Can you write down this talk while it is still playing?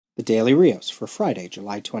The Daily Rios for Friday,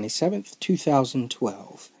 July 27th,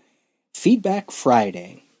 2012. Feedback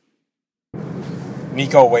Friday.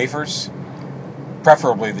 Nico wafers,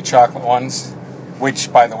 preferably the chocolate ones,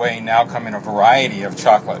 which, by the way, now come in a variety of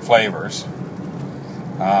chocolate flavors.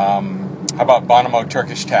 How about Bonomo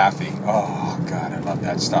Turkish Taffy? Oh, God, I love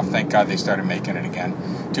that stuff. Thank God they started making it again.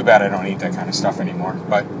 Too bad I don't eat that kind of stuff anymore,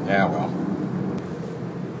 but, yeah, well.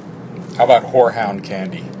 How about Whorehound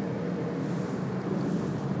Candy?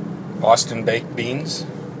 Boston Baked Beans?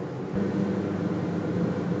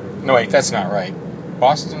 No, wait, that's not right.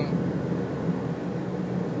 Boston...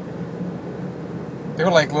 They were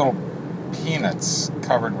like little peanuts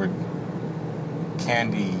covered with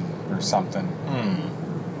candy or something.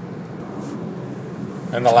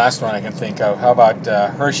 And the last one I can think of, how about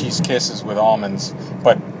Hershey's Kisses with almonds,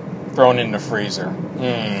 but thrown in the freezer?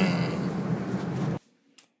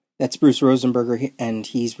 That's Bruce Rosenberger, and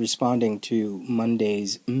he's responding to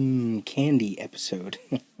Monday's candy episode.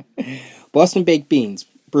 Boston Baked Beans.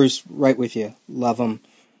 Bruce, right with you. Love them.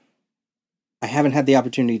 I haven't had the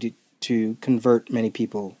opportunity to convert many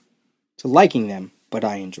people to liking them, but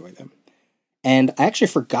I enjoy them. And I actually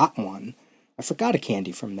forgot one. I forgot a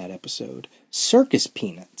candy from that episode. Circus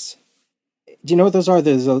peanuts. Do you know what those are?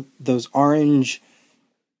 Those orange...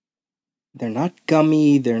 They're not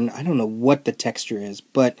gummy. I don't know what the texture is,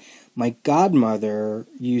 but my godmother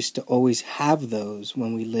used to always have those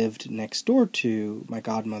when we lived next door to my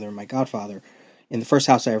godmother and my godfather in the first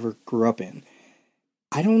house I ever grew up in.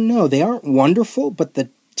 I don't know. They aren't wonderful, but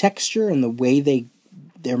the texture and the way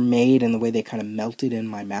they're made and the way they kind of melted in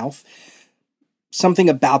my mouth, something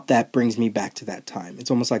about that brings me back to that time.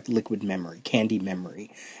 It's almost like liquid memory, candy memory.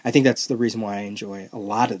 I think that's the reason why I enjoy a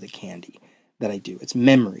lot of the candy that I do. It's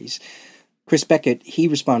memories. Chris Beckett, he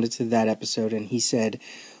responded to that episode and he said,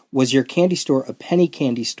 "Was your candy store a penny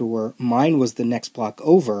candy store? Mine was the next block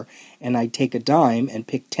over, and I'd take a dime and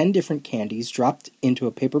pick 10 different candies dropped into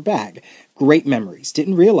a paper bag. Great memories.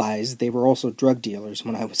 Didn't realize they were also drug dealers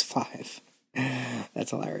when I was 5.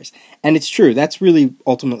 That's hilarious. And it's true. That's really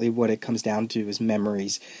ultimately what it comes down to is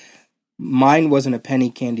memories. Mine wasn't a penny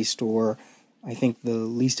candy store. I think the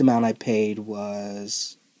least amount I paid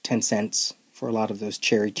was 10 cents for a lot of those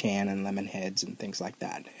Cherry Chan and Lemon Heads and things like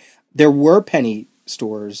that. There were penny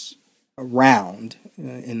stores around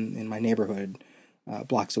in my neighborhood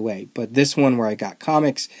blocks away, but this one where I got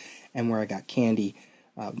comics and where I got candy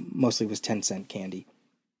mostly was 10-cent candy.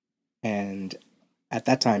 And at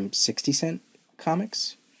that time, 60-cent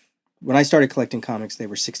comics. When I started collecting comics, they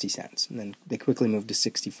were 60 cents, and then they quickly moved to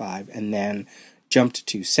 65 and then jumped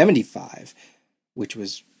to 75, which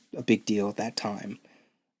was a big deal at that time.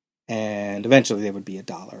 And eventually they would be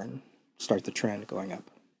 $1 and start the trend going up.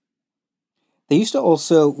 They used to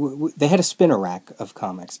also, they had a spinner rack of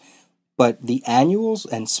comics, but the annuals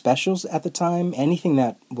and specials at the time, anything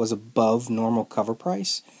that was above normal cover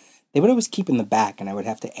price, they would always keep in the back and I would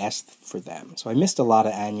have to ask for them. So I missed a lot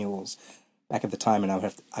of annuals back at the time and I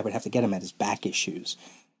would have to get them as back issues.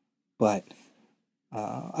 But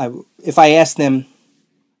if I asked them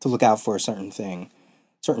to look out for a certain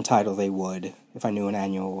title, they would. If I knew an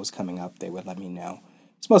annual was coming up, they would let me know.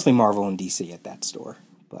 It's mostly Marvel and DC at that store,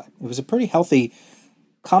 but it was a pretty healthy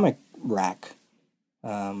comic rack.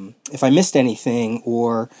 If I missed anything,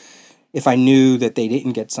 or if I knew that they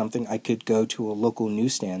didn't get something, I could go to a local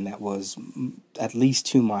newsstand that was at least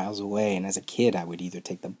 2 miles away, and as a kid, I would either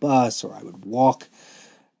take the bus or I would walk.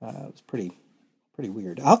 It was pretty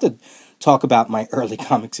weird. I'll have to talk about my early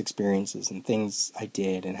comics experiences and things I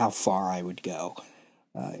did and how far I would go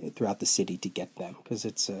throughout the city to get them, because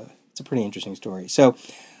it's a pretty interesting story. So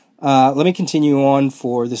let me continue on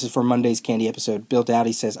this is for Monday's candy episode. Bill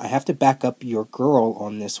Dowdy says, "I have to back up your girl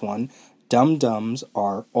on this one. Dum Dums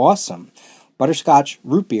are awesome. Butterscotch,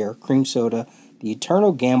 root beer, cream soda, the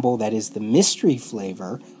eternal gamble that is the mystery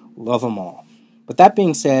flavor. Love them all. But that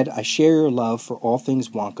being said, I share your love for all things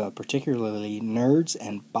Wonka, particularly nerds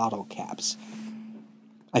and bottle caps.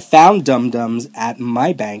 I found Dum Dums at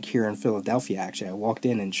my bank here in Philadelphia, actually. I walked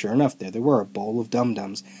in, and sure enough, there were a bowl of Dum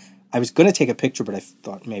Dums. I was going to take a picture, but I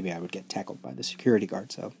thought maybe I would get tackled by the security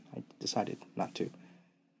guard, so I decided not to.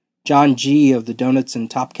 John G. of the Donuts and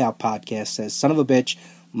Top Cow podcast says, "Son of a bitch,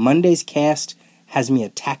 Monday's cast has me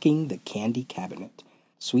attacking the candy cabinet.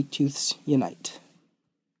 Sweet tooths unite."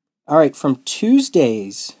 All right, from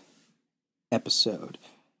Tuesday's episode.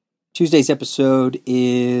 Tuesday's episode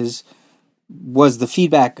was the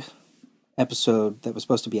feedback episode that was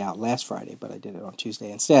supposed to be out last Friday, but I did it on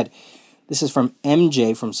Tuesday instead. This is from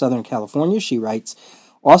MJ from Southern California. She writes,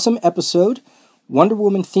 "Awesome episode. Wonder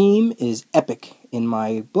Woman theme is epic in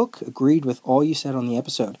my book. Agreed with all you said on the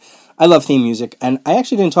episode. I love theme music, and I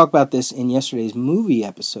actually didn't talk about this in yesterday's movie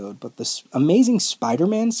episode, but this amazing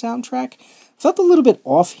Spider-Man soundtrack felt a little bit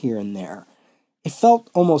off here and there. It felt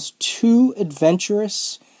almost too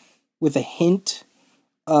adventurous, with a hint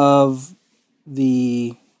of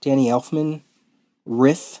the Danny Elfman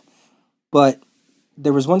riff, but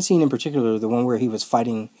there was one scene in particular, the one where he was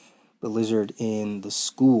fighting the lizard in the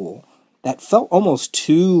school, that felt almost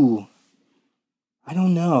too, I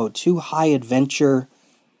don't know, too high adventure,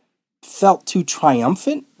 felt too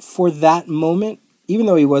triumphant for that moment, even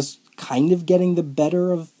though he was kind of getting the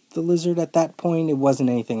better of the lizard at that point. It wasn't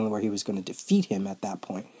anything where he was going to defeat him at that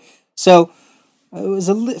point. So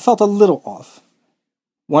it felt a little off.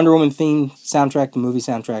 Wonder Woman theme soundtrack, the movie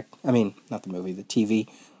soundtrack, I mean, not the movie, the TV,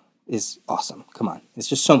 is awesome. Come on. It's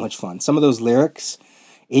just so much fun. Some of those lyrics,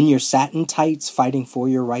 in your satin tights, fighting for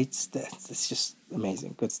your rights, it's just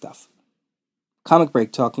amazing. Good stuff. Comic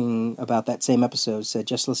Break, talking about that same episode, said,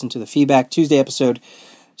 just listen to the Feedback Tuesday episode.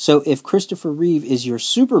 So if Christopher Reeve is your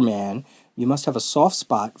Superman, you must have a soft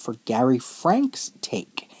spot for Gary Frank's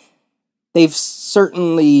take. They've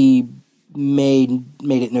certainly made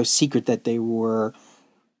it no secret that they were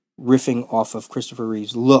riffing off of Christopher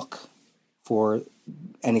Reeve's look for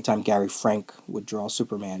anytime Gary Frank would draw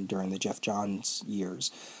Superman during the Jeff Johns years,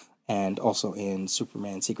 and also in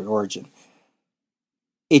Superman Secret Origin.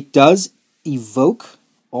 It does evoke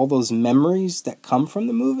all those memories that come from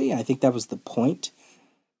the movie. I think that was the point.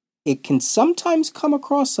 It can sometimes come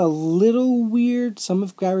across a little weird. Some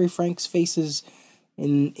of Gary Frank's faces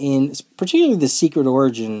in particularly the Secret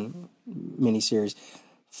Origin miniseries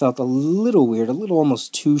felt a little weird, a little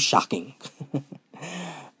almost too shocking.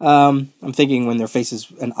 I'm thinking when their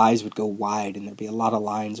faces and eyes would go wide and there'd be a lot of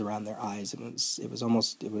lines around their eyes. It would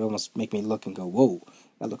almost make me look and go, whoa,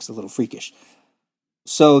 that looks a little freakish.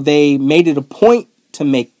 So they made it a point to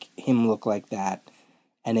make him look like that,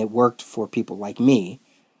 and it worked for people like me.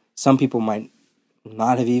 Some people might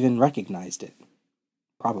not have even recognized it.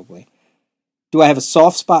 Probably. Do I have a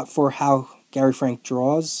soft spot for how Gary Frank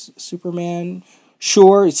draws Superman?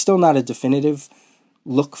 Sure, it's still not a definitive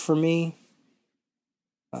look for me.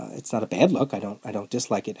 It's not a bad look. I don't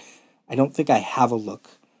dislike it. I don't think I have a look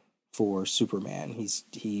for Superman.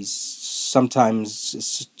 He's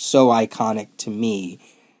sometimes so iconic to me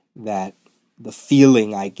that the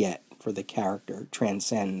feeling I get for the character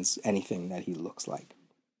transcends anything that he looks like.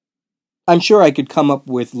 I'm sure I could come up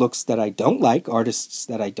with looks that I don't like, artists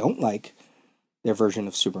that I don't like their version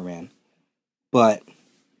of Superman. But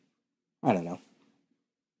I don't know.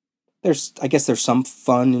 I guess there's some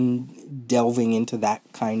fun in delving into that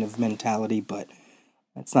kind of mentality, but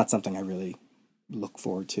it's not something I really look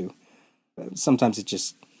forward to. Sometimes it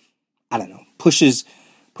just, I don't know, pushes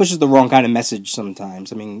the wrong kind of message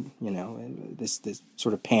sometimes. I mean, this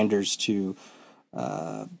sort of panders to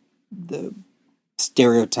the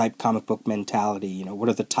stereotype comic book mentality. What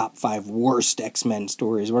are the top 5 worst X-Men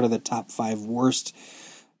stories? What are the top 5 worst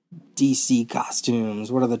DC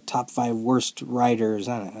costumes? What are the top 5 worst writers?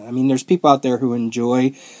 I don't know. I mean, there's people out there who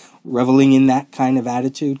enjoy reveling in that kind of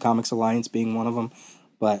attitude, Comics Alliance being one of them,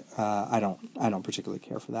 but I don't particularly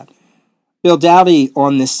care for that. Bill Dowdy,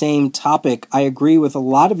 on the same topic, I agree with a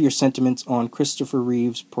lot of your sentiments on Christopher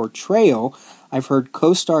Reeve's portrayal. I've heard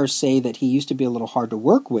co-stars say that he used to be a little hard to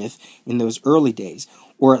work with in those early days,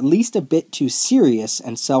 or at least a bit too serious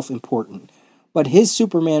and self-important. But his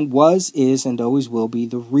Superman was, is, and always will be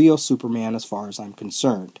the real Superman as far as I'm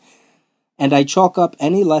concerned. And I chalk up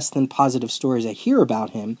any less than positive stories I hear about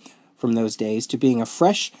him from those days to being a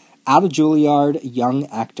fresh, out of Juilliard young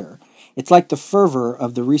actor. It's like the fervor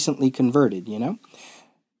of the recently converted,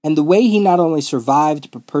 And the way he not only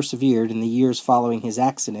survived but persevered in the years following his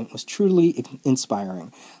accident was truly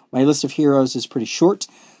inspiring. My list of heroes is pretty short,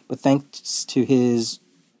 but thanks to his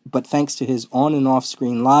on and off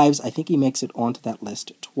screen lives, I think he makes it onto that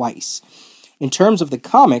list twice. In terms of the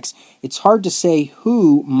comics, it's hard to say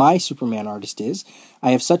who my Superman artist is.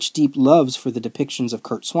 I have such deep loves for the depictions of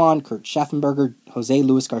Kurt Swan, Kurt Schaffenberger, Jose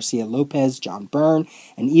Luis Garcia Lopez, John Byrne,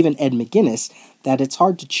 and even Ed McGuinness that it's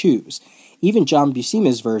hard to choose. Even John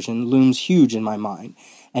Buscema's version looms huge in my mind.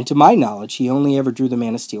 And to my knowledge, he only ever drew the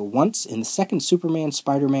Man of Steel once in the second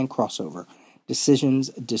Superman-Spider-Man crossover.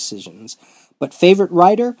 Decisions. But favorite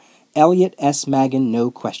writer? Elliot S. Maggin,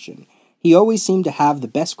 no question. He always seemed to have the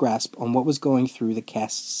best grasp on what was going through the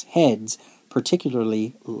cast's heads,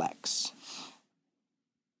 particularly Lex.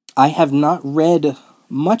 I have not read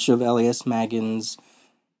much of Elias Maggin's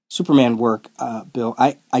Superman work, Bill.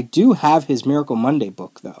 I do have his Miracle Monday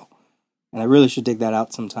book, though, and I really should dig that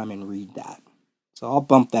out sometime and read that. So I'll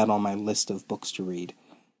bump that on my list of books to read,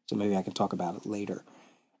 so maybe I can talk about it later.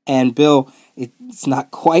 And Bill, it's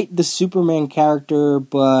not quite the Superman character,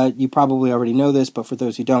 but you probably already know this, but for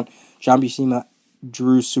those who don't, John Buscema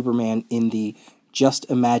drew Superman in the Just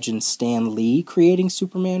Imagine Stan Lee creating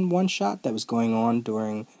Superman one-shot that was going on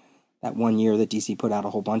during that one year that DC put out a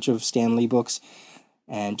whole bunch of Stan Lee books.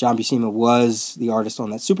 And John Buscema was the artist on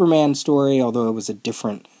that Superman story, although it was a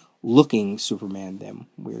different looking Superman than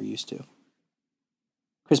we're used to.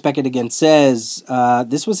 Chris Beckett again says,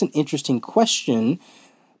 this was an interesting question,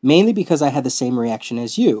 mainly because I had the same reaction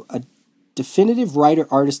as you. A definitive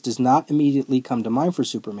writer-artist does not immediately come to mind for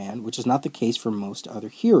Superman, which is not the case for most other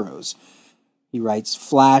heroes. He writes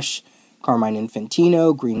Flash, Carmine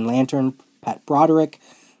Infantino, Green Lantern, Pat Broderick,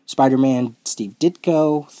 Spider-Man, Steve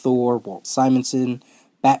Ditko, Thor, Walt Simonson,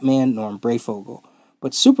 Batman, Norm Brayfogle.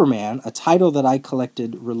 But Superman, a title that I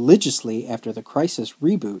collected religiously after the Crisis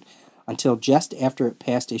reboot until just after it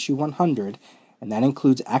passed issue 100, and that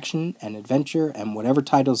includes action and adventure and whatever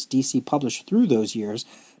titles DC published through those years,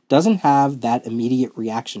 doesn't have that immediate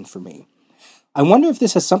reaction for me. I wonder if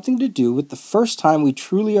this has something to do with the first time we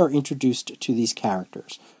truly are introduced to these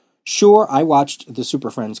characters. Sure, I watched the Super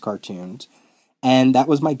Friends cartoons, and that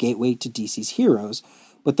was my gateway to DC's heroes,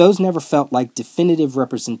 but those never felt like definitive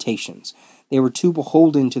representations. They were too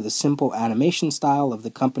beholden to the simple animation style of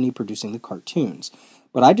the company producing the cartoons.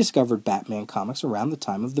 But I discovered Batman comics around the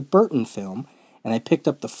time of the Burton film, and I picked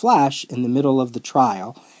up The Flash in the middle of the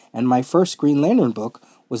trial, and my first Green Lantern book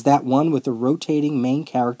was that one with the rotating main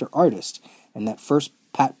character artist, and that first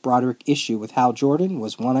Pat Broderick issue with Hal Jordan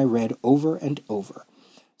was one I read over and over.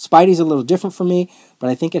 Spidey's a little different for me, but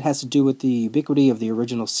I think it has to do with the ubiquity of the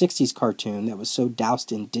original 60s cartoon that was so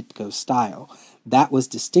doused in Ditko style. That was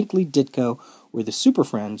distinctly Ditko, where the Super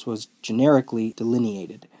Friends was generically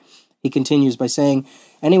delineated. He continues by saying,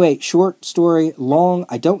 anyway, short story, long,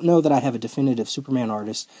 I don't know that I have a definitive Superman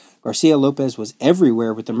artist. Garcia Lopez was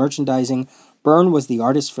everywhere with the merchandising. Byrne was the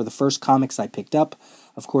artist for the first comics I picked up.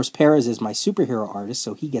 Of course, Perez is my superhero artist,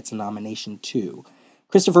 so he gets a nomination too.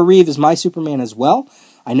 Christopher Reeve is my Superman as well.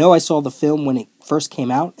 I know I saw the film when it first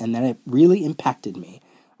came out, and that it really impacted me.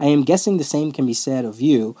 I am guessing the same can be said of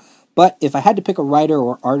you, but if I had to pick a writer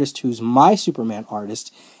or artist who's my Superman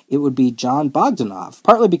artist, it would be John Bogdanove,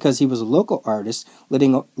 partly because he was a local artist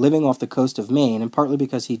living off the coast of Maine, and partly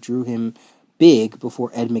because he drew him big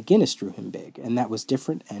before Ed McGuinness drew him big, and that was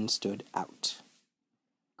different and stood out.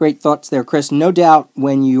 Great thoughts there, Chris. No doubt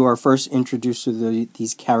when you are first introduced to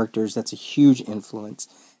these characters, that's a huge influence.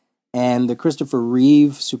 And the Christopher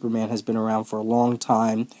Reeve Superman has been around for a long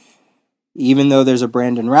time. Even though there's a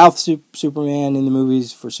Brandon Routh Superman in the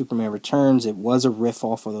movies for Superman Returns, it was a riff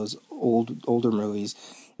off of those older movies.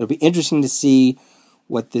 It'll be interesting to see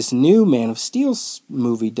what this new Man of Steel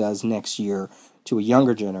movie does next year to a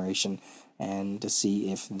younger generation, and to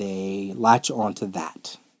see if they latch onto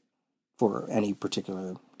that for any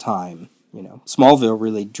particular time. You know, Smallville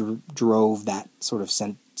really drove that sort of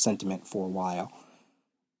sentiment for a while.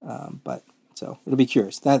 But so it'll be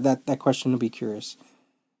curious. That question will be curious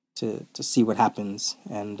to see what happens,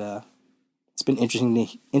 and it's been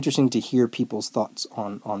interesting to hear people's thoughts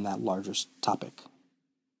on that larger topic.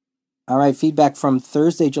 All right, feedback from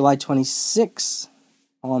Thursday, July 26th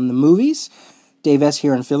on the movies. Dave S.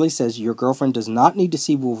 here in Philly says, your girlfriend does not need to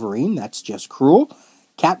see Wolverine. That's just cruel.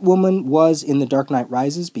 Catwoman was in The Dark Knight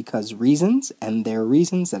Rises because reasons, and they're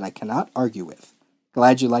reasons that I cannot argue with.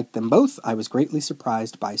 Glad you liked them both. I was greatly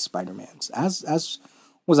surprised by Spider-Man's, as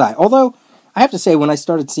was I. Although, I have to say, when I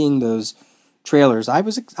started seeing those trailers, I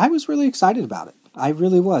was really excited about it. I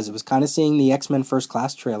really was. It was kind of seeing the X-Men First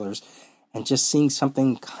Class trailers and just seeing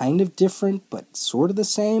something kind of different, but sort of the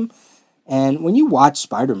same. And when you watch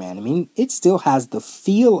Spider-Man, I mean, it still has the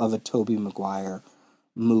feel of a Tobey Maguire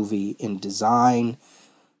movie in design.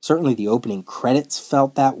 Certainly the opening credits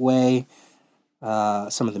felt that way.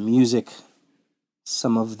 Some of the music,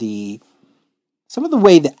 some of the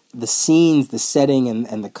way that the scenes, the setting,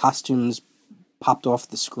 and the costumes popped off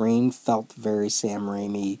the screen felt very Sam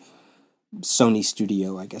Raimi, Sony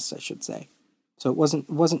Studio, I guess I should say. So it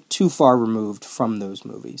wasn't too far removed from those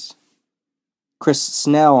movies. Chris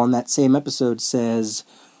Snell on that same episode says,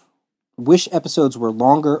 wish episodes were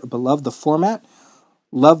longer, but love the format.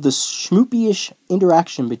 Love the schmoopy-ish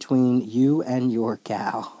interaction between you and your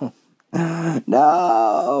cow.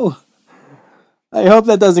 No! I hope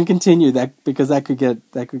that doesn't continue, because that could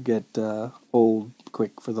get old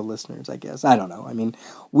quick for the listeners, I guess. I don't know. I mean,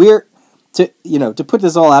 to put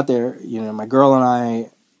this all out there, my girl and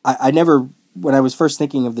I never, when I was first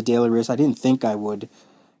thinking of the Daily Rios, I didn't think I would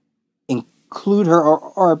include her,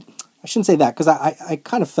 or I shouldn't say that, because I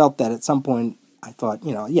kind of felt that at some point, I thought,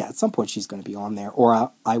 at some point she's going to be on there,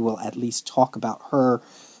 or I will at least talk about her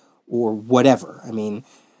or whatever. I mean,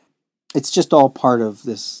 it's just all part of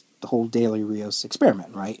the whole Daily Rios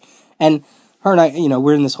experiment, right? And her and I,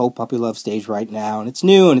 we're in this whole puppy love stage right now, and it's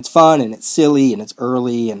new, and it's fun, and it's silly, and it's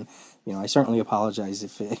early, and, I certainly apologize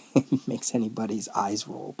if it makes anybody's eyes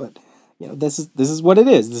roll, but, this is what it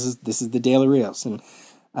is. This is the Daily Rios, and,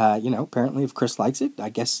 apparently if Chris likes it, I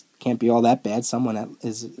guess can't be all that bad. Someone that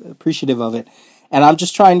is appreciative of it, and I'm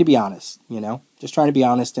just trying to be honest, just trying to be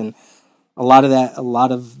honest, and a lot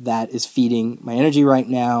of that is feeding my energy right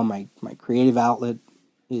now. My creative outlet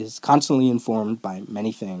is constantly informed by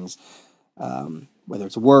many things, whether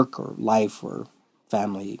it's work or life or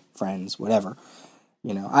family, friends, whatever.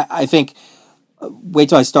 I think wait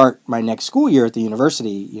till I start my next school year at the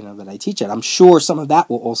university, that I teach at. I'm sure some of that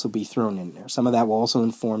will also be thrown in there. Some of that will also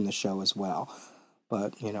inform the show as well.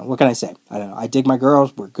 But, what can I say? I don't know. I dig my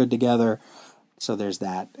girls. We're good together. So there's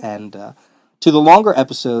that. And to the longer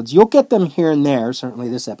episodes, you'll get them here and there. Certainly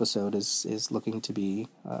this episode is looking to be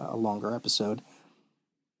a longer episode.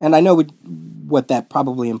 And I know what that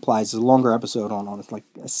probably implies is a longer episode on like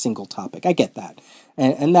a single topic. I get that.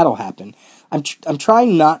 And that'll happen. I'm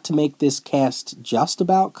trying not to make this cast just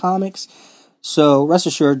about comics. So rest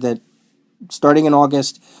assured that starting in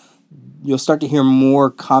August, you'll start to hear more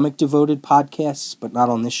comic-devoted podcasts, but not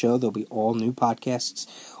on this show. There'll be all new podcasts.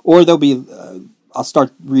 Or there'll be, I'll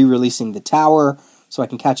start re-releasing The Tower so I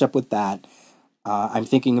can catch up with that. I'm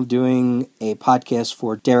thinking of doing a podcast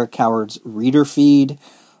for Derek Coward's Reader Feed.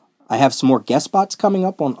 I have some more guest spots coming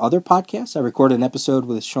up on other podcasts. I recorded an episode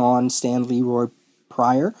with Sean Stan Leroy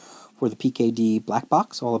Pryor for the PKD Black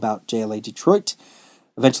Box, all about JLA Detroit.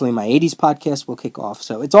 Eventually my 80s podcast will kick off,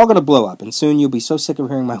 so it's all going to blow up, and soon you'll be so sick of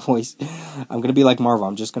hearing my voice, I'm going to be like Marvel,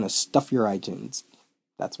 I'm just going to stuff your iTunes.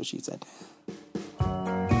 That's what she said.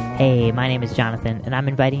 Hey, my name is Jonathan, and I'm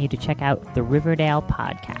inviting you to check out the Riverdale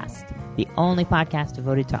Podcast, the only podcast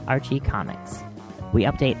devoted to Archie comics. We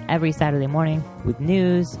update every Saturday morning with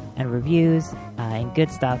news and reviews and good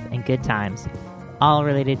stuff and good times, all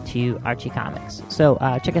related to Archie comics. So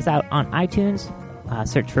check us out on iTunes,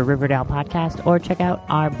 search for Riverdale Podcast, or check out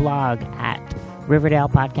our blog at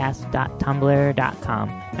riverdalepodcast.tumblr.com.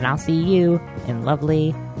 And I'll see you in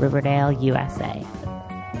lovely Riverdale, USA.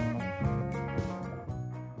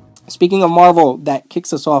 Speaking of Marvel, that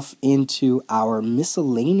kicks us off into our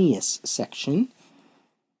miscellaneous section.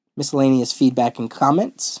 Miscellaneous feedback and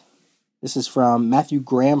comments. This is from Matthew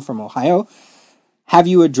Graham from Ohio. Have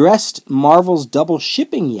you addressed Marvel's double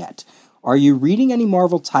shipping yet? Are you reading any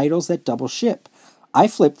Marvel titles that double ship? I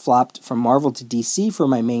flip-flopped from Marvel to DC for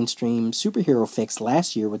my mainstream superhero fix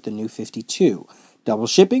last year with the New 52. Double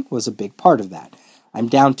shipping was a big part of that. I'm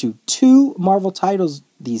down to 2 Marvel titles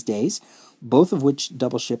these days, both of which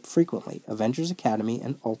double ship frequently. Avengers Academy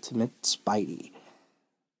and Ultimate Spidey.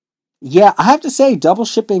 Yeah, I have to say, double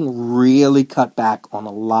shipping really cut back on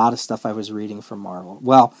a lot of stuff I was reading from Marvel.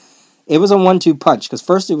 Well, it was a 1-2 punch, because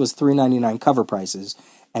first it was $3.99 cover prices,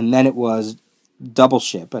 and then it was double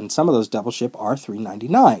ship, and some of those double ship are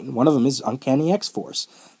 $3.99. One of them is Uncanny X-Force,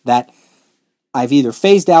 that I've either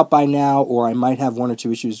phased out by now, or I might have 1 or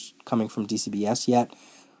 2 issues coming from DCBS yet.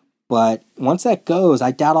 But once that goes, I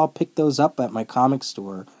doubt I'll pick those up at my comic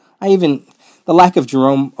store. The lack of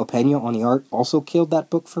Jerome Opeña on the art also killed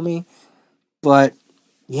that book for me. But,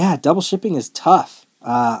 yeah, double shipping is tough.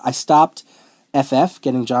 I stopped FF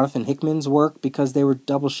getting Jonathan Hickman's work because they were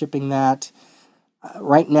double shipping that.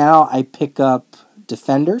 Right now, I pick up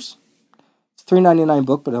Defenders. It's a $3.99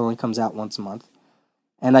 book, but it only comes out once a month.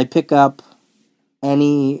 And I pick up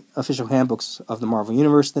any official handbooks of the Marvel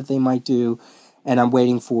Universe that they might do, and I'm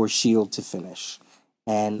waiting for S.H.I.E.L.D. to finish.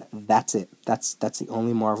 And that's it. That's the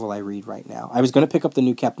only Marvel I read right now. I was going to pick up the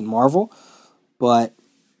new Captain Marvel, but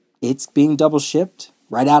it's being double shipped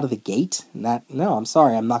right out of the gate. No, I'm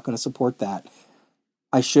sorry, I'm not going to support that.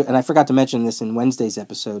 I forgot to mention this in Wednesday's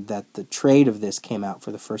episode, that the trade of this came out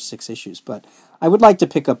for the first 6 issues. But I would like to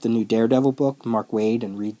pick up the new Daredevil book, Mark Waid,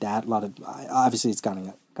 and read that. Obviously, it's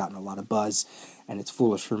gotten a lot of buzz, and it's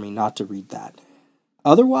foolish for me not to read that.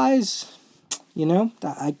 Otherwise,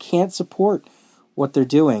 I can't support what they're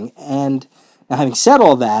doing. And now, having said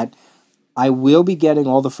all that, I will be getting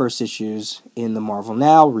all the first issues in the Marvel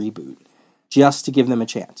Now reboot, just to give them a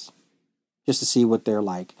chance, just to see what they're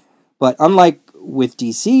like. But unlike with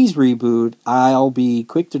DC's reboot, I'll be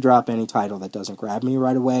quick to drop any title that doesn't grab me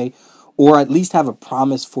right away, or at least have a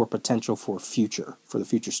promise for potential for the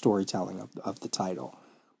future storytelling of the title.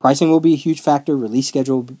 Pricing will be a huge factor. Release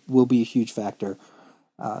schedule will be a huge factor.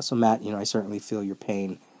 So Matt, I certainly feel your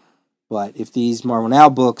pain. But if these Marvel Now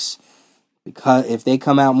books, because if they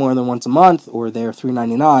come out more than once a month, or they're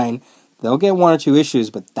 $3.99, they'll get 1 or 2 issues,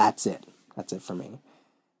 but that's it. That's it for me.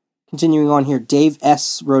 Continuing on here, Dave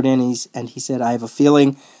S. wrote in and he said, I have a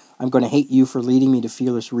feeling I'm going to hate you for leading me to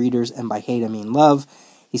Fearless Readers, and by hate I mean love.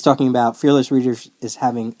 He's talking about Fearless Readers is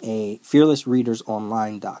having a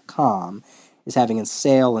fearlessreadersonline.com is having a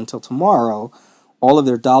sale until tomorrow. All of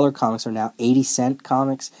their dollar comics are now 80-cent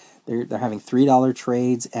comics. They're having $3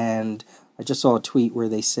 trades, and I just saw a tweet where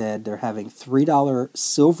they said they're having $3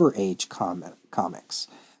 Silver Age comics.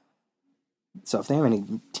 So if they have any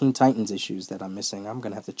Teen Titans issues that I'm missing, I'm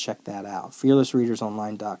going to have to check that out.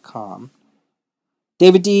 fearlessreadersonline.com.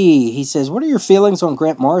 David D., he says, what are your feelings on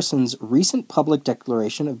Grant Morrison's recent public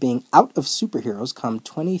declaration of being out of superheroes come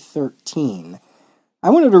 2013? I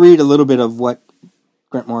wanted to read a little bit of what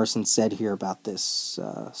Grant Morrison said here about this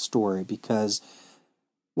story, because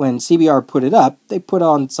when CBR put it up, they put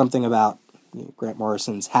on something about Grant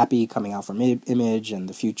Morrison's happy coming out from Image and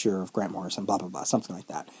the future of Grant Morrison, blah, blah, blah, something like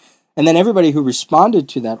that. And then everybody who responded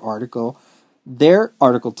to that article, their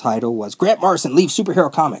article title was, Grant Morrison leaves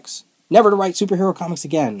superhero comics. Never to write superhero comics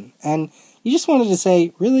again. And you just wanted to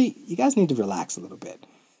say, really, you guys need to relax a little bit.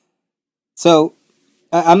 So,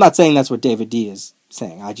 I'm not saying that's what David D. is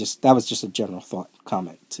saying. That was just a general thought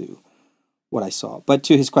comment to what I saw. But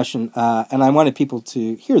to his question, and I wanted people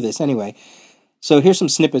to hear this anyway. So here's some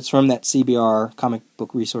snippets from that CBR Comic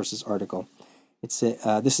Book Resources article.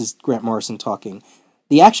 This is Grant Morrison talking.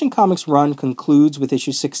 The Action Comics run concludes with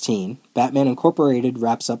issue 16. Batman Incorporated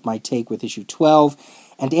wraps up my take with issue 12.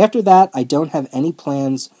 And after that, I don't have any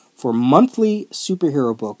plans for monthly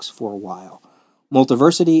superhero books for a while.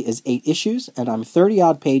 Multiversity is 8 issues, and I'm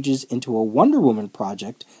 30-odd pages into a Wonder Woman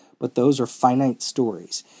project, but those are finite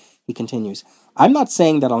stories. He continues, I'm not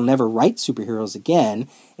saying that I'll never write superheroes again,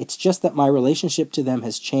 it's just that my relationship to them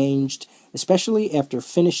has changed, especially after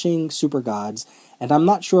finishing Super Gods, and I'm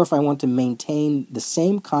not sure if I want to maintain the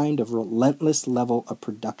same kind of relentless level of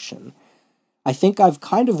production. I think I've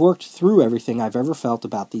kind of worked through everything I've ever felt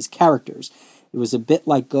about these characters. It was a bit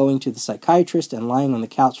like going to the psychiatrist and lying on the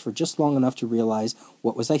couch for just long enough to realize,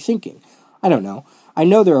 what was I thinking? I don't know. I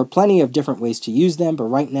know there are plenty of different ways to use them, but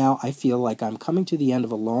right now I feel like I'm coming to the end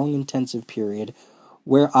of a long, intensive period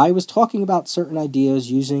where I was talking about certain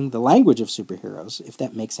ideas using the language of superheroes, if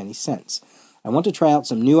that makes any sense. I want to try out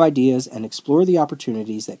some new ideas and explore the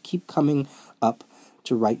opportunities that keep coming up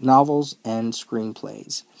to write novels and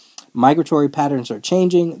screenplays. Migratory patterns are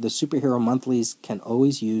changing. The superhero monthlies can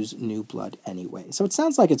always use new blood anyway. So it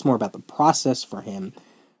sounds like it's more about the process for him,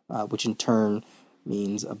 which in turn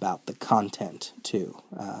means about the content too.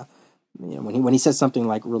 When he says something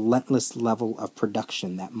like relentless level of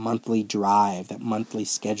production, that monthly drive, that monthly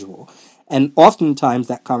schedule, and oftentimes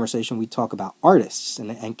that conversation we talk about artists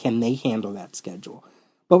and can they handle that schedule,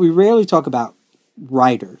 but we rarely talk about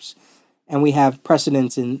writers. And we have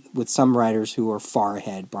precedents with some writers who are far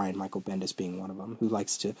ahead, Brian Michael Bendis being one of them, who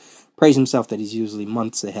likes to praise himself that he's usually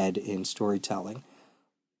months ahead in storytelling.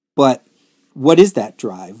 But what is that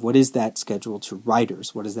drive? What is that schedule to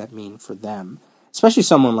writers? What does that mean for them? Especially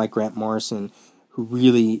someone like Grant Morrison, who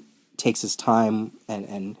really takes his time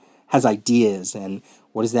and has ideas. And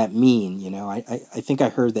what does that mean? I think I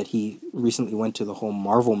heard that he recently went to the whole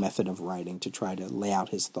Marvel method of writing to try to lay out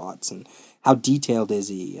his thoughts. And how detailed is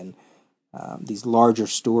he? And these larger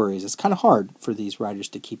stories, it's kind of hard for these writers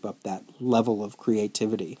to keep up that level of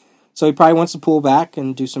creativity. So he probably wants to pull back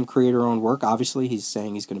and do some creator-owned work. Obviously, he's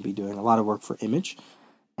saying he's going to be doing a lot of work for Image,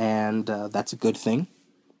 and that's a good thing.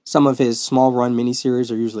 Some of his small-run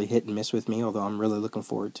miniseries are usually hit and miss with me, although I'm really looking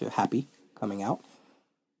forward to Happy coming out.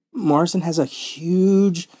 Morrison has a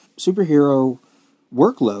huge superhero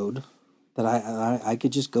workload that I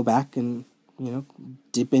could just go back and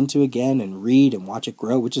dip into again and read and watch it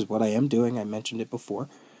grow, which is what I am doing. I mentioned it before.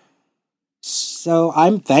 So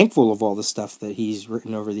I'm thankful of all the stuff that he's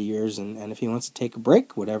written over the years, and if he wants to take a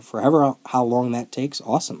break, forever how long that takes,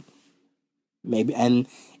 awesome. Maybe, and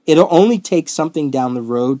it'll only take something down the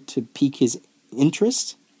road to pique his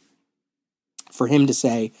interest for him to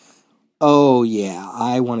say, oh yeah,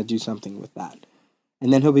 I want to do something with that.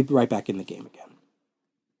 And then he'll be right back in the game again.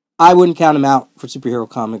 I wouldn't count him out for superhero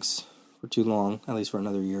comics for too long, at least for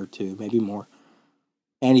another year or two, maybe more.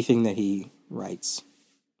 Anything that he writes,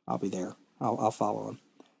 I'll be there. I'll follow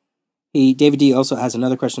him. David D also has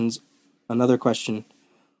another question.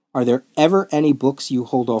 Are there ever any books you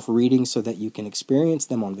hold off reading so that you can experience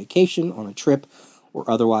them on vacation, on a trip, or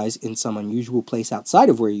otherwise in some unusual place outside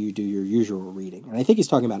of where you do your usual reading? And I think he's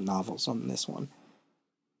talking about novels on this one.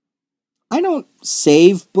 I don't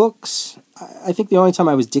save books. I think the only time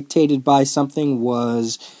I was dictated by something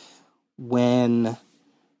was when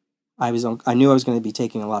I knew I was going to be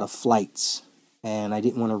taking a lot of flights, and I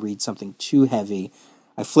didn't want to read something too heavy.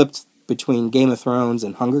 I flipped between Game of Thrones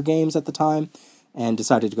and Hunger Games at the time, and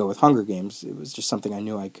decided to go with Hunger Games. It was just something I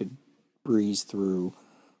knew I could breeze through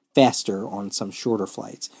faster on some shorter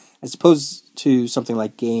flights, as opposed to something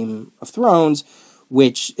like Game of Thrones,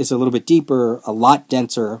 which is a little bit deeper, a lot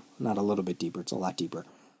denser, not a little bit deeper, it's a lot deeper,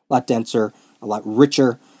 a lot denser, a lot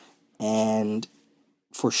richer, and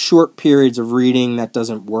for short periods of reading, that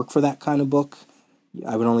doesn't work for that kind of book.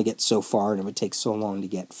 I would only get so far, and it would take so long to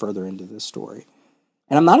get further into the story.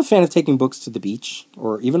 And I'm not a fan of taking books to the beach,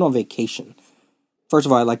 or even on vacation. First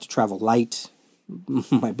of all, I like to travel light.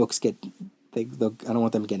 My books I don't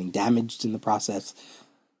want them getting damaged in the process.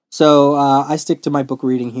 So I stick to my book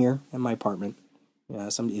reading here in my apartment.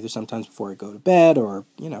 Either sometimes before I go to bed, or,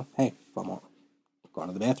 hey, if I'm going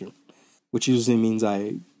to the bathroom. Which usually means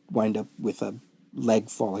I wind up with a leg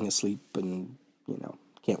falling asleep and,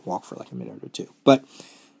 can't walk for like a minute or two. But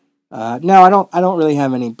no, I don't really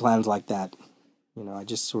have any plans like that. I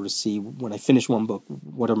just sort of see when I finish one book,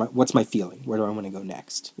 what's my feeling? Where do I want to go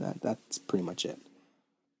next? That's pretty much it.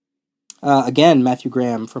 Again, Matthew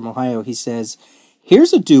Graham from Ohio, he says,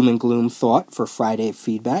 here's a doom and gloom thought for Friday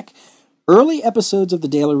feedback. Early episodes of the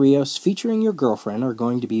Daily Rios featuring your girlfriend are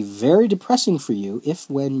going to be very depressing for you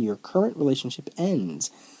when your current relationship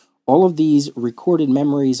ends. All of these recorded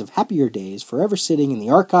memories of happier days forever sitting in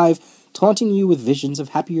the archive, taunting you with visions of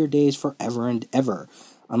happier days forever and ever.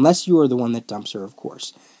 Unless you are the one that dumps her, of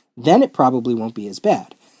course. Then it probably won't be as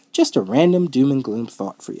bad. Just a random doom and gloom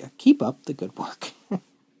thought for you. Keep up the good work.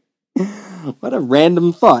 What a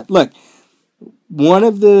random thought. Look, one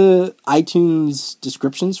of the iTunes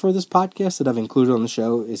descriptions for this podcast that I've included on the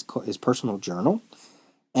show is personal journal.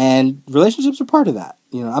 And relationships are part of that.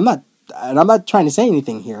 I'm not trying to say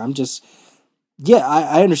anything here. I'm just,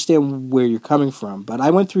 I understand where you're coming from. But I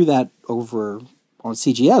went through that over on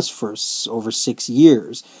CGS for over 6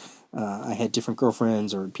 years. I had different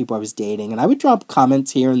girlfriends or people I was dating, and I would drop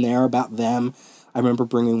comments here and there about them. I remember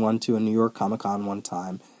bringing one to a New York Comic-Con one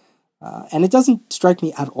time. And it doesn't strike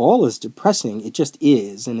me at all as depressing. It just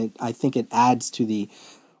is, and I think it adds to the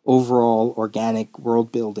overall organic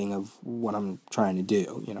world building of what I'm trying to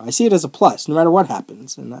do. I see it as a plus, no matter what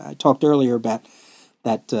happens. And I talked earlier about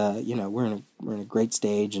that. We're in a great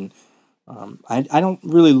stage, and I don't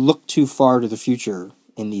really look too far to the future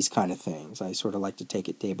in these kind of things. I sort of like to take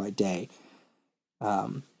it day by day.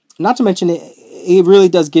 Not to mention, it really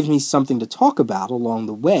does give me something to talk about along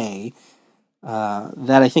the way.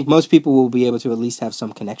 That I think most people will be able to at least have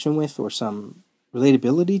some connection with or some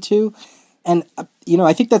relatability to. And,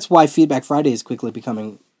 I think that's why Feedback Friday is quickly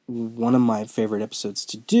becoming one of my favorite episodes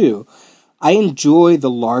to do. I enjoy the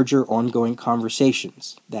larger ongoing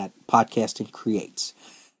conversations that podcasting creates,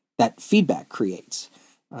 that feedback creates.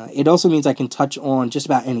 It also means I can touch on just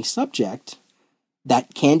about any subject,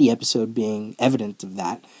 that Candy episode being evident of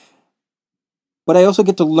that. But I also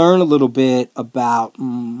get to learn a little bit about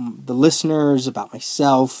the listeners, about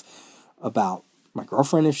myself, about my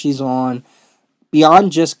girlfriend if she's on,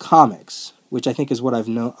 beyond just comics, which I think is what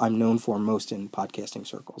I'm known for most in podcasting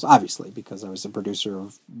circles, obviously, because I was the producer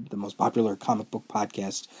of the most popular comic book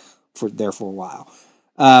podcast for a while.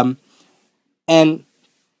 And,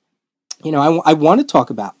 I want to talk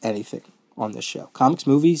about anything on this show. Comics,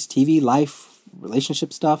 movies, TV, life,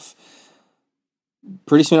 relationship stuff.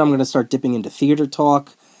 Pretty soon I'm going to start dipping into theater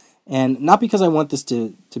talk, and not because I want this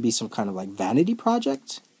to be some kind of like vanity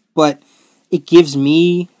project, but it gives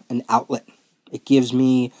me an outlet. It gives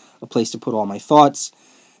me a place to put all my thoughts.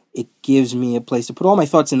 It gives me a place to put all my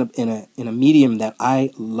thoughts in a medium that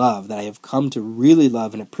I love, that I have come to really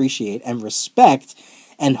love and appreciate and respect,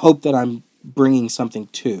 and hope that I'm bringing something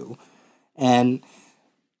to. And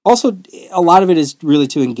also, a lot of it is really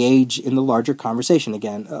to engage in the larger conversation,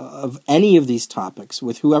 again, of any of these topics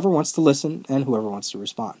with whoever wants to listen and whoever wants to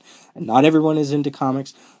respond. And not everyone is into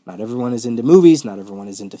comics, not everyone is into movies, not everyone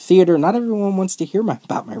is into theater, not everyone wants to hear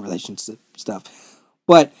about my relationship stuff.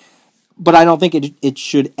 But I don't think it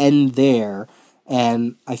should end there,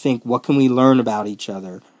 and I think what can we learn about each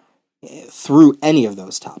other through any of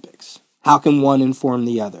those topics? How can one inform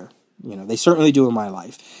the other? They certainly do in my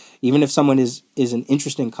life. Even if someone isn't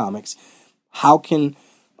interested in comics, how can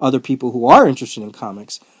other people who are interested in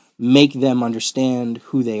comics make them understand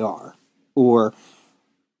who they are, or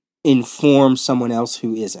inform someone else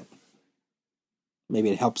who isn't?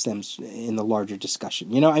 Maybe it helps them in the larger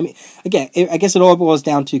discussion. Again, I guess it all boils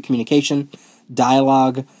down to communication,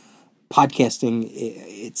 dialogue, podcasting.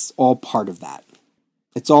 It's all part of that.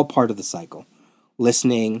 It's all part of the cycle.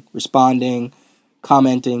 Listening, responding,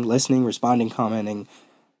 commenting, listening, responding, commenting.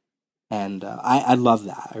 And I love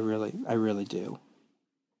that. I really do.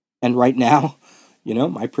 And right now,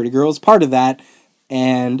 my pretty girl is part of that.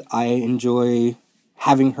 and I enjoy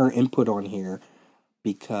having her input on here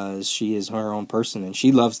because she is her own person, and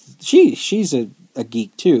she's a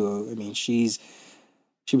geek too. I mean, she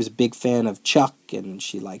was a big fan of Chuck, and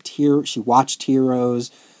she watched Heroes.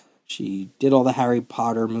 She did all the Harry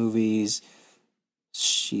Potter movies.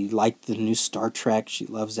 She liked the new Star Trek. She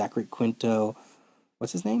loves Zachary Quinto.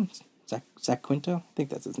 What's his name? Zach Quinto? I think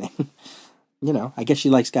that's his name. I guess she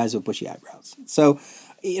likes guys with bushy eyebrows. So,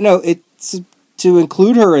 it's to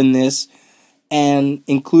include her in this and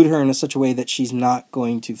include her in such a way that she's not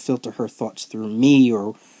going to filter her thoughts through me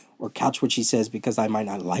or couch what she says because I might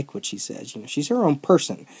not like what she says. She's her own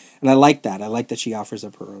person, and I like that. I like that she offers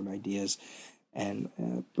up her own ideas and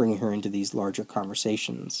bringing her into these larger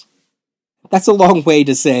conversations. That's a long way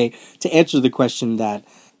to answer the question that,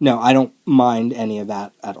 no, I don't mind any of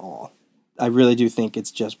that at all. I really do think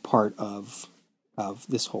it's just part of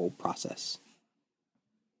this whole process.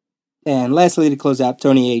 And lastly, to close out,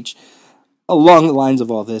 Tony H., along the lines of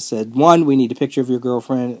all this, said, 1, we need a picture of your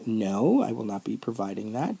girlfriend. No, I will not be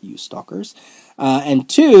providing that, you stalkers. And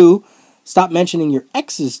 2, stop mentioning your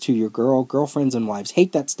exes to your girlfriends and wives.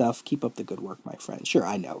 Hate that stuff. Keep up the good work, my friend. Sure,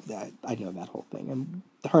 I know that. I know that whole thing. And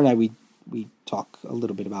her and I, we talk a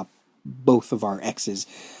little bit about both of our exes.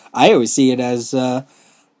 I always see it as,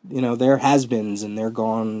 they're has-beens and they're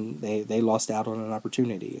gone. They lost out on an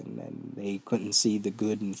opportunity and they couldn't see the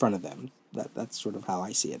good in front of them. That's sort of how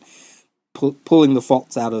I see it. Pulling the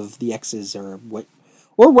faults out of the exes or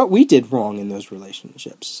what we did wrong in those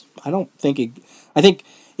relationships. I think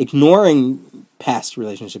ignoring past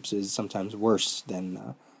relationships is sometimes worse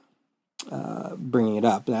than bringing it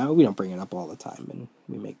up. Now, we don't bring it up all the time, and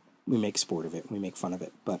we make sport of it, we make fun of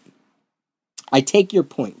it, but I take your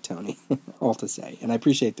point, Tony, all to say, and I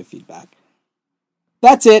appreciate the feedback.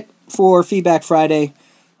 That's it for Feedback Friday.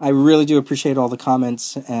 I really do appreciate all the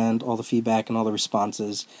comments and all the feedback and all the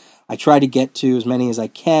responses. I try to get to as many as I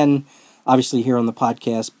can, obviously here on the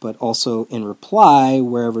podcast, but also in reply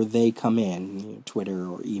wherever they come in, Twitter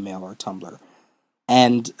or email or Tumblr.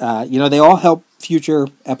 And, they all help future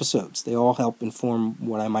episodes. They all help inform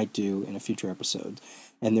what I might do in a future episode.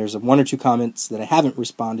 And there's 1 or 2 comments that I haven't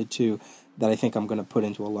responded to that I think I'm going to put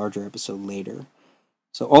into a larger episode later.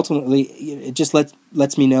 So ultimately, it just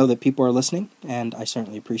lets me know that people are listening, and I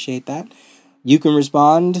certainly appreciate that. You can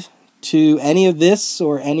respond to any of this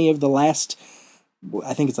or any of the last,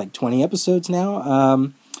 I think it's like 20 episodes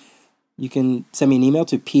now. You can send me an email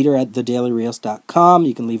to peter@thedailyrrios.com.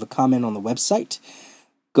 You can leave a comment on the website.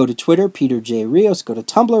 Go to Twitter, Peter J. Rios. Go to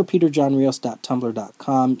Tumblr,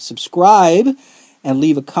 peterjohnrios.tumblr.com. Subscribe and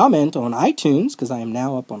leave a comment on iTunes, because I am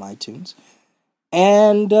now up on iTunes.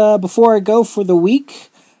 And before I go for the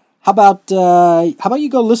week, how about you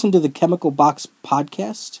go listen to the Chemical Box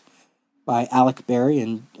podcast by Alec Berry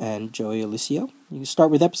and Joey Alicio. You can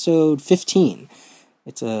start with episode 15.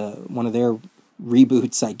 It's one of their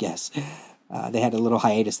reboots, I guess. They had a little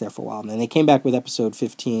hiatus there for a while, and then they came back with episode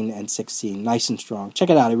 15 and 16, nice and strong.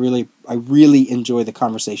 Check it out. I really enjoy the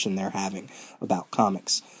conversation they're having about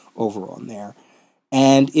comics over on there.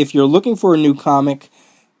 And if you're looking for a new comic,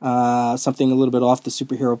 something a little bit off the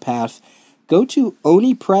superhero path, go to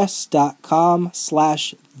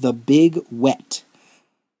onipress.com/thebigwet.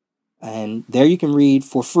 And there you can read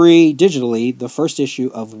for free, digitally, the first issue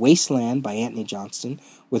of Wasteland by Anthony Johnston,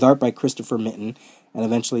 with art by Christopher Mitten, and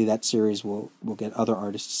eventually that series will get other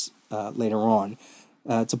artists later on.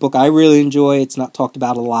 It's a book I really enjoy. It's not talked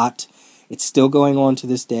about a lot. It's still going on to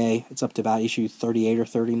this day. It's up to about issue 38 or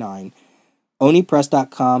 39.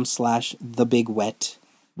 onipress.com/thebigwet.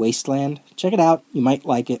 Wasteland. Check it out. You might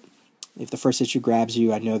like it. If the first issue grabs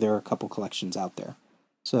you, I know there are a couple collections out there.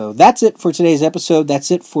 So that's it for today's episode.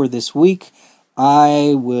 That's it for this week.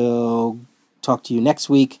 I will talk to you next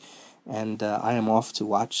week, and I am off to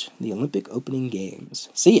watch the Olympic opening games.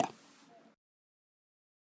 See ya.